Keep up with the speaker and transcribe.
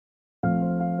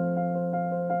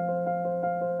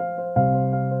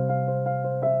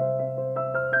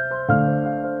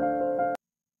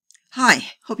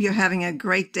Hi, hope you're having a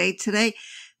great day today.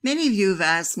 Many of you have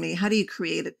asked me, how do you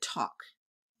create a talk,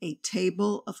 a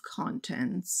table of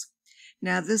contents?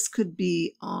 Now, this could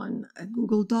be on a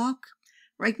Google Doc.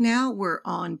 Right now, we're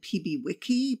on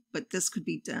PBwiki, but this could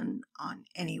be done on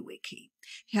any wiki.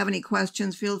 If you have any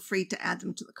questions, feel free to add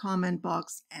them to the comment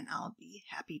box, and I'll be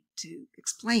happy to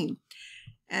explain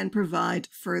and provide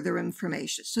further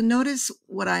information. So notice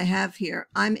what I have here.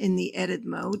 I'm in the edit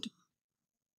mode,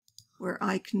 where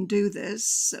I can do this.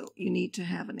 So you need to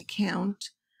have an account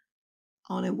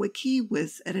on a wiki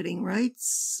with editing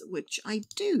rights, which I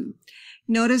do.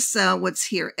 Notice what's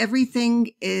here.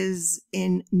 Everything is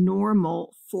in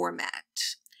normal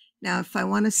format. Now, if I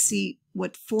want to see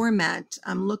what format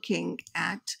I'm looking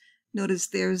at, notice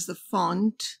there's the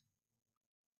font,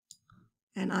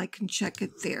 and I can check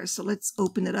it there. So let's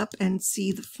open it up and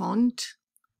see the font.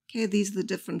 Okay, these are the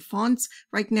different fonts.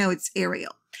 Right now it's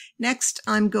Arial. Next,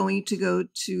 I'm going to go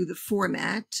to the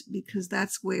format, because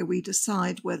that's where we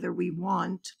decide whether we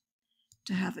want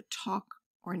to have a talk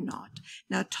or not.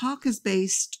 Now, talk is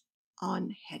based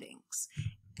on headings,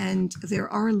 and there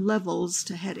are levels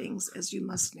to headings, as you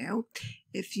must know,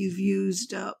 if you've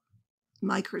used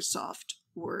Microsoft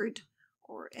Word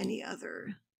or any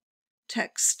other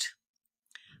text.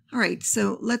 All right,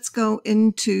 so let's go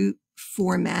into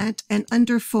format, and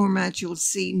under format you'll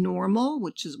see normal,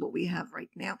 which is what we have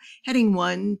right now, heading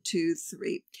 1, 2,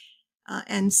 3,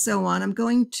 and so on. I'm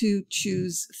going to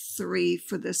choose 3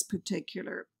 for this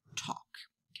particular talk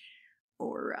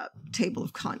or table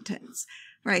of contents.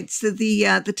 Right, so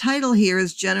the title here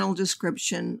is General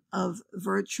Description of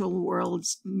Virtual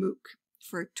Worlds MOOC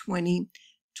for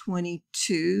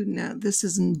 2022. Now this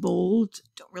is in bold.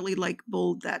 Don't really like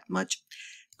bold that much.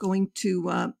 Going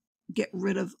to get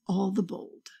rid of all the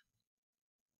bold.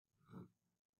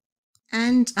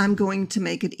 And I'm going to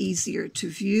make it easier to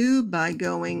view by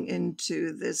going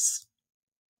into this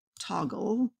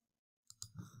toggle,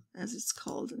 as it's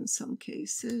called in some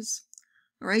cases.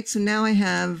 All right, so now I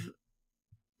have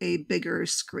a bigger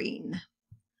screen.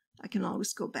 I can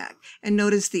always go back. And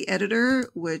notice the editor,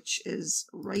 which is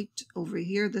right over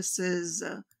here. This is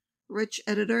a rich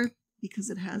editor because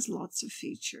it has lots of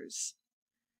features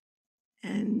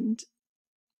and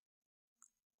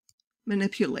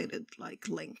manipulated like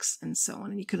links and so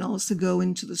on. And you can also go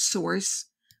into the source,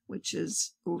 which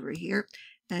is over here,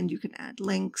 and you can add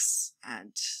links,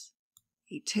 add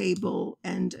a table,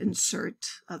 and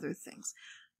insert other things.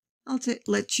 I'll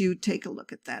let you take a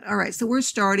look at that. All right, so we're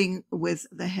starting with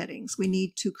the headings. We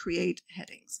need to create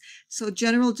headings. So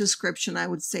general description, I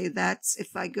would say that's,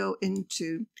 if I go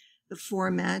into the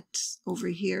format over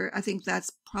here, I think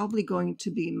that's probably going to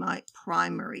be my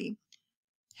primary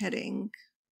heading,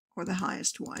 or the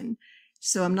highest one.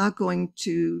 So I'm not going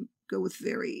to go with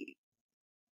very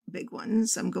big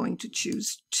ones. I'm going to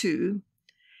choose 2,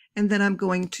 and then I'm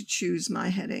going to choose my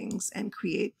headings and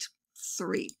create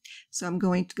 3. So I'm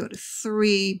going to go to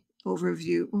 3,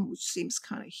 overview, which seems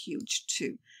kind of huge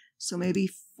too. So maybe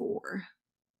 4.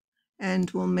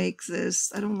 And we'll make this,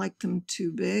 I don't like them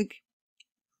too big.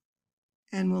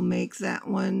 And we'll make that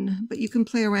one, but you can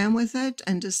play around with it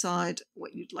and decide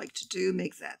what you'd like to do.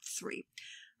 Make that 3.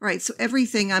 All right, so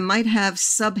everything, I might have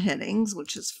subheadings,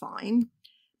 which is fine,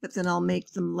 but then I'll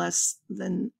make them less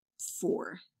than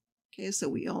 4. Okay, so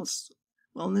we also,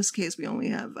 well, in this case, we only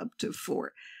have up to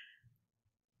 4.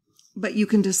 But you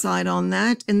can decide on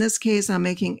that. In this case, I'm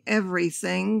making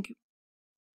everything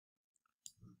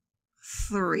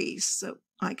 3, so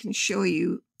I can show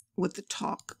you what the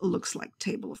talk looks like,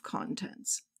 table of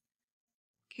contents.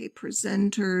 Okay,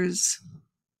 presenters,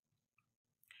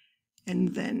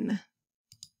 and then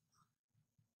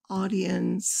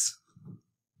audience.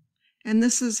 And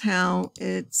this is how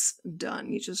it's done.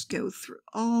 You just go through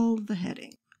all the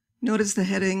headings. Notice the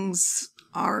headings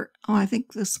are, oh, I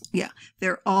think this, yeah,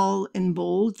 they're all in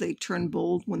bold. They turn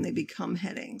bold when they become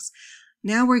headings.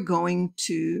 Now we're going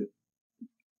to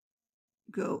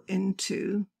go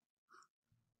into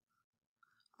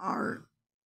our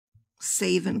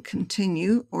save and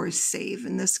continue, or save.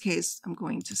 In this case, I'm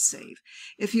going to save.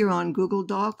 If you're on Google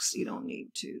Docs, you don't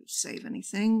need to save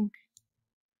anything.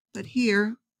 But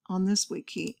here on this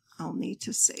wiki, I'll need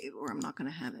to save, or I'm not going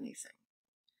to have anything.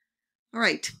 All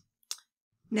right.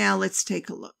 Now let's take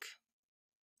a look.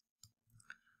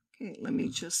 Okay, let me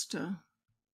just...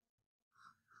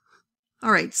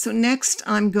 All right, so next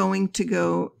I'm going to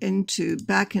go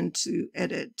back into the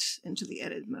edit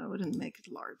mode and make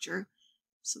it larger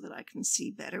so that I can see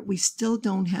better. We still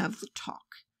don't have the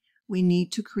talk. We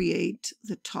need to create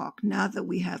the talk now that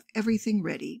we have everything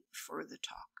ready for the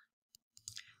talk.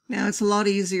 Now, it's a lot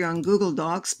easier on Google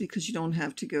Docs because you don't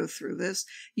have to go through this.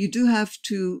 You do have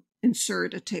to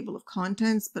insert a table of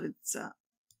contents, but it's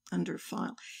under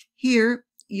File. Here,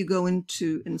 you go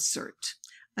into Insert.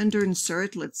 Under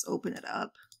Insert, let's open it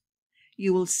up.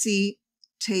 You will see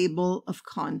Table of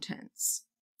Contents.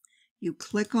 You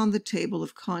click on the Table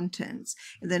of Contents,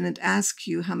 and then it asks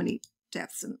you how many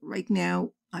depths. And right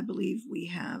now, I believe we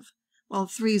have, well,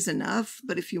 3 is enough,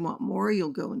 but if you want more,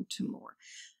 you'll go into more.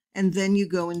 And then you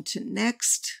go into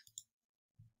Next.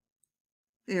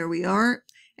 There we are.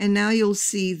 And now you'll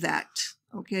see that.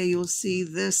 Okay, you'll see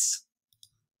this.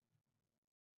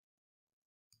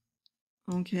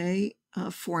 Okay,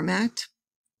 format.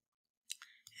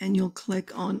 And you'll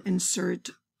click on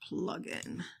Insert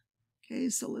Plugin. Okay,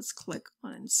 so let's click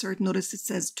on Insert. Notice it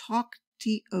says Talk,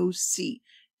 T-O-C,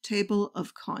 Table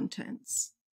of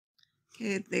Contents.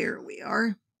 Okay, there we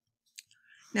are.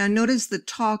 Now notice the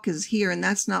talk is here, and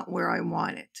that's not where I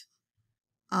want it.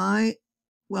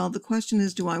 Well, the question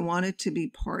is, do I want it to be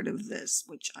part of this,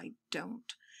 which I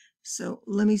don't. So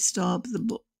let me stop the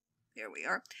book. There we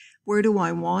are. Where do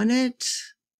I want it?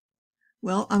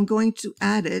 Well, I'm going to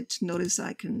add it. Notice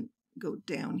I can go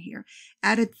down here.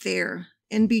 Add it there,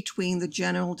 in between the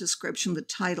general description, the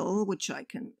title, which I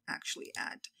can actually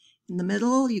add. In the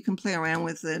middle, you can play around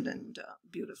with it and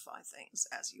beautify things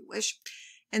as you wish.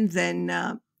 And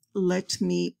then let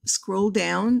me scroll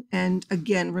down. And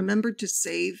again, remember to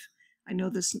save. I know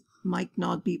this might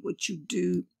not be what you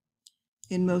do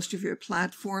in most of your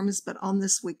platforms, but on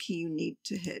this wiki, you need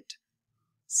to hit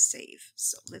save.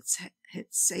 So let's hit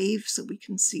save so we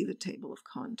can see the table of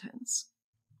contents.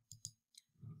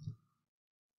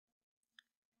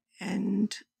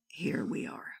 And here we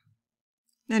are.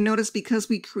 Now notice, because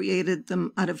we created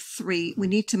them out of 3, we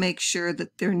need to make sure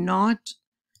that they're not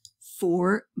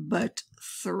 4, but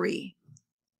 3.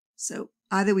 So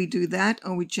either we do that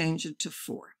or we change it to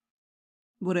 4.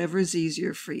 Whatever is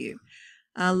easier for you.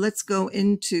 Let's go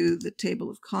into the table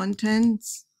of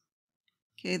contents.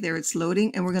 Okay, there it's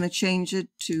loading, and we're going to change it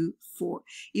to 4.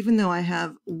 Even though I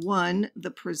have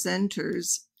the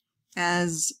presenters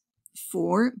as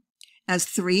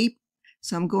 3.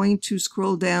 So I'm going to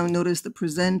scroll down. Notice the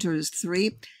presenter is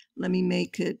 3. Let me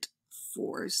make it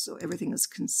 4 so everything is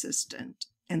consistent.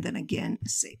 And then again,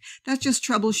 save. That's just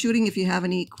troubleshooting. If you have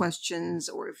any questions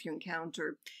or if you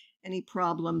encounter any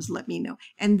problems, let me know.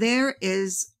 And there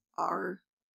is our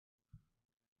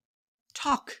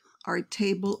talk, our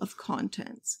table of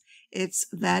contents. It's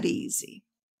that easy.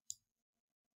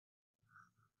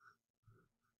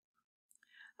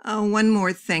 One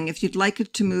more thing. If you'd like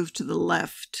it to move to the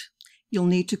left, you'll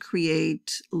need to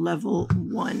create level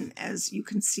 1. As you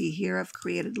can see here, I've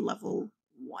created level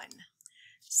 1.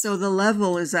 So the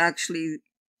level is actually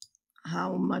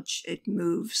how much it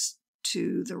moves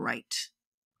to the right.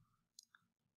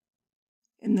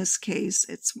 In this case,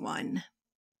 it's 1.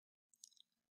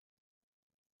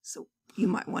 So you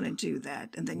might want to do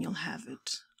that, and then you'll have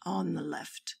it on the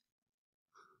left.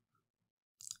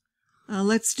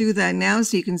 Let's do that now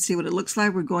so you can see what it looks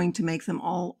like. We're going to make them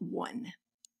all 1.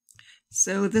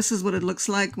 So this is what it looks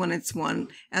like when it's 1.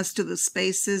 As to the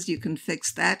spaces, you can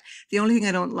fix that. The only thing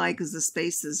I don't like is the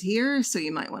spaces here, so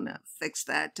you might want to fix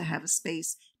that to have a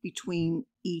space between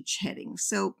each heading.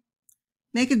 So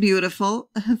make it beautiful,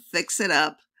 fix it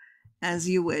up as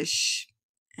you wish,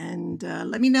 and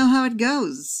let me know how it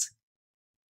goes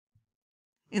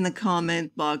in the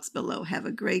comment box below. Have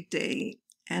a great day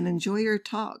and enjoy your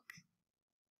talk.